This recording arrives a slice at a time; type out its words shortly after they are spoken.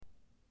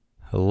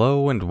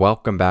Hello and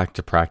welcome back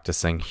to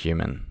Practicing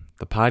Human,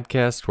 the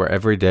podcast where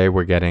every day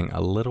we're getting a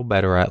little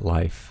better at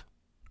life.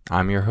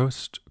 I'm your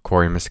host,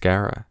 Corey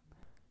Mascara.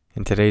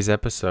 In today's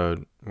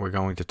episode, we're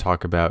going to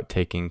talk about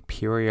taking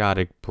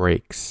periodic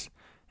breaks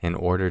in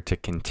order to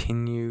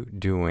continue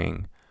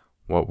doing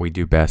what we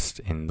do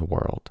best in the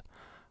world.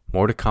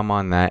 More to come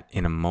on that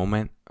in a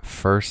moment.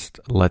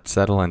 First, let's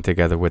settle in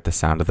together with the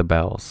sound of the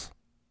bells.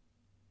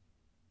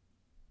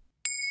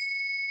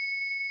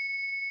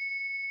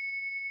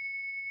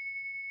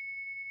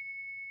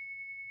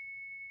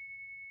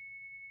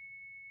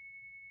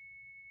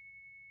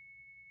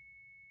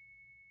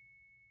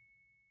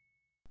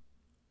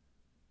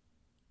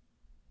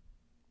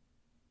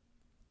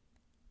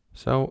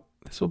 So,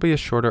 this will be a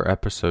shorter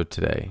episode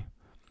today,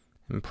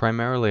 and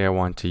primarily I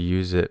want to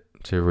use it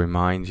to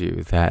remind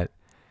you that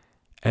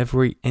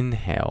every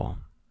inhale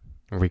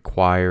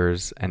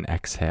requires an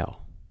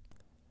exhale.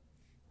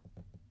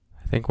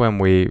 I think when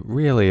we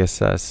really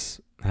assess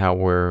how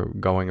we're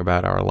going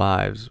about our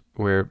lives,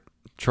 we're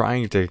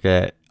trying to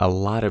get a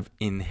lot of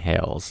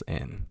inhales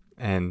in,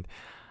 and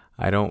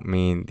I don't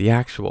mean the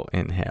actual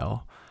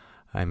inhale,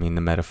 I mean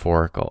the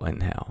metaphorical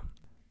inhale.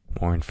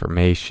 More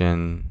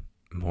information,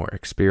 more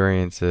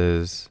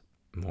experiences,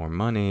 more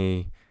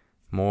money,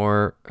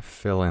 more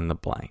fill in the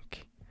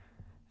blank.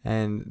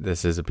 And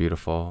this is a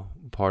beautiful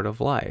part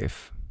of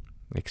life.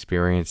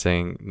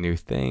 Experiencing new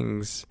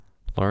things,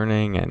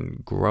 learning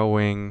and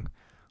growing,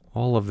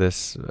 all of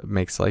this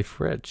makes life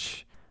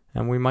rich.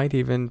 And we might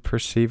even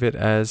perceive it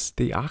as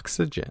the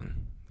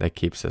oxygen that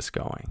keeps us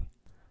going.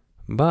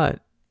 But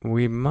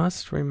we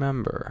must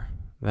remember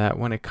that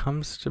when it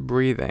comes to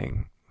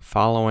breathing,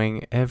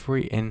 following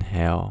every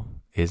inhale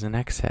is an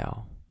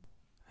exhale.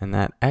 And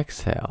that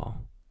exhale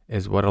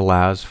is what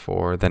allows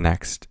for the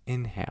next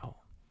inhale.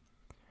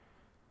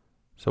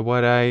 So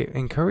what I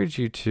encourage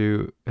you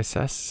to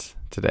assess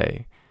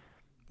today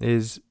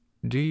is,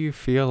 do you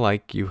feel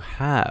like you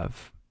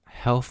have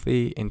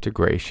healthy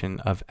integration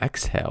of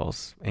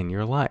exhales in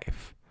your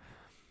life?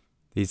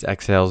 These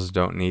exhales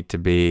don't need to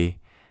be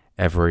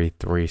every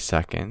 3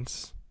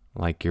 seconds,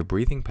 like your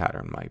breathing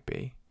pattern might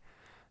be.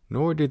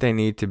 Nor do they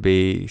need to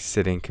be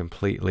sitting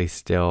completely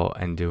still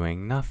and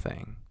doing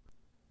nothing.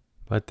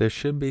 But there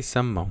should be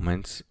some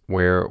moments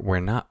where we're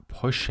not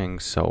pushing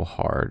so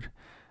hard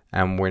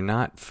and we're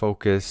not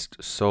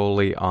focused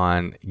solely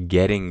on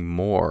getting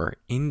more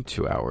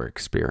into our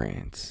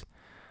experience,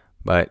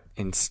 but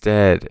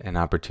instead an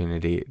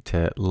opportunity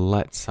to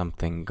let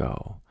something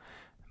go.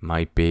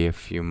 Might be a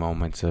few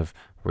moments of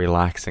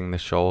relaxing the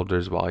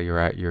shoulders while you're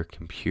at your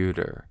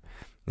computer.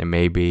 It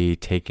may be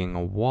taking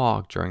a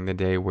walk during the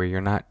day where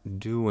you're not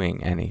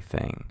doing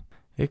anything.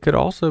 It could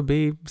also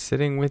be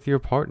sitting with your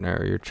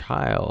partner, your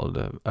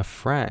child, a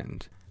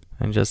friend,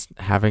 and just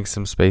having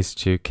some space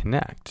to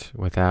connect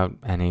without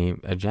any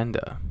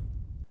agenda.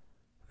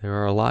 There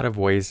are a lot of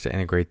ways to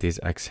integrate these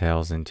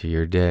exhales into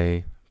your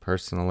day.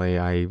 Personally,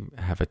 I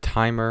have a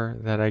timer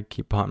that I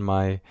keep on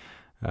my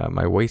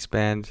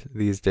waistband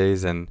these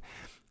days, and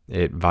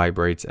it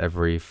vibrates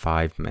every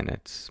 5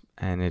 minutes.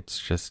 And it's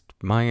just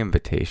my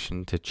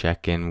invitation to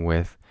check in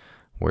with,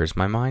 where's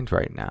my mind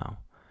right now?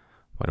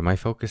 What am I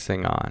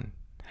focusing on?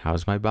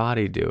 How's my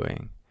body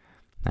doing?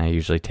 I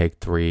usually take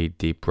 3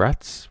 deep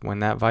breaths when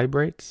that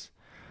vibrates,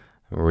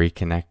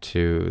 reconnect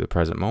to the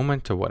present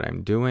moment, to what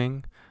I'm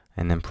doing,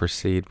 and then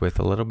proceed with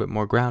a little bit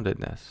more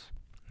groundedness.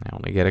 I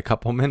only get a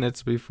couple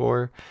minutes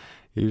before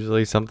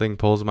usually something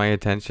pulls my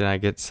attention. I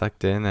get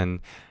sucked in and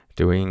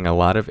doing a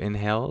lot of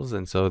inhales,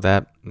 and so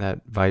that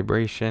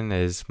vibration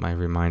is my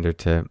reminder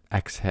to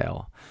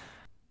exhale.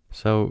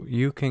 So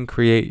you can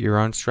create your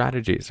own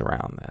strategies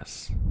around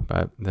this,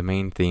 but the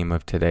main theme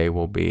of today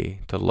will be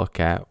to look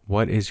at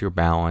what is your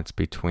balance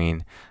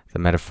between the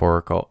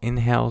metaphorical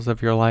inhales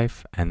of your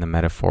life and the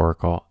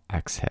metaphorical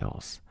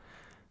exhales.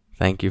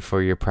 Thank you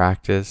for your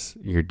practice.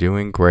 You're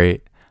doing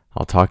great.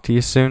 I'll talk to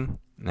you soon,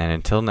 and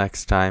until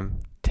next time,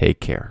 take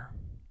care.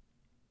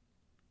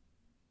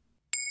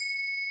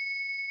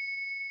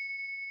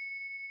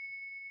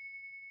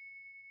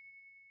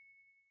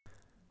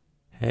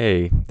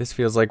 Hey, this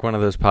feels like one of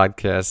those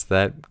podcasts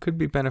that could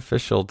be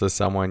beneficial to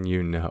someone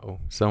you know,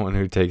 someone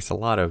who takes a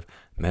lot of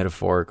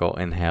metaphorical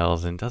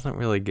inhales and doesn't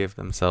really give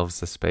themselves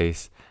the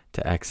space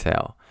to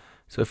exhale.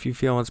 So if you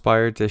feel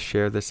inspired to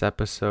share this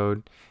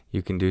episode,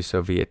 you can do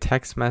so via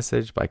text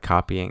message by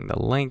copying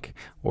the link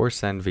or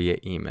send via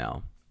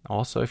email.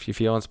 Also, if you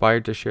feel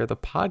inspired to share the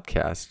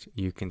podcast,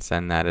 you can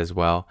send that as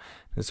well.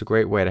 It's a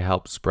great way to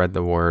help spread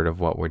the word of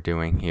what we're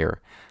doing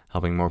here,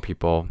 helping more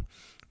people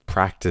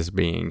practice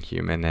being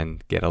human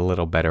and get a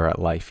little better at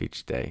life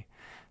each day.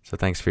 So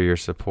thanks for your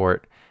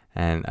support,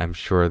 and I'm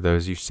sure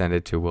those you send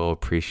it to will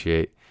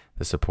appreciate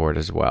the support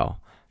as well.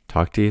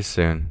 Talk to you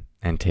soon,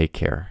 and take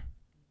care.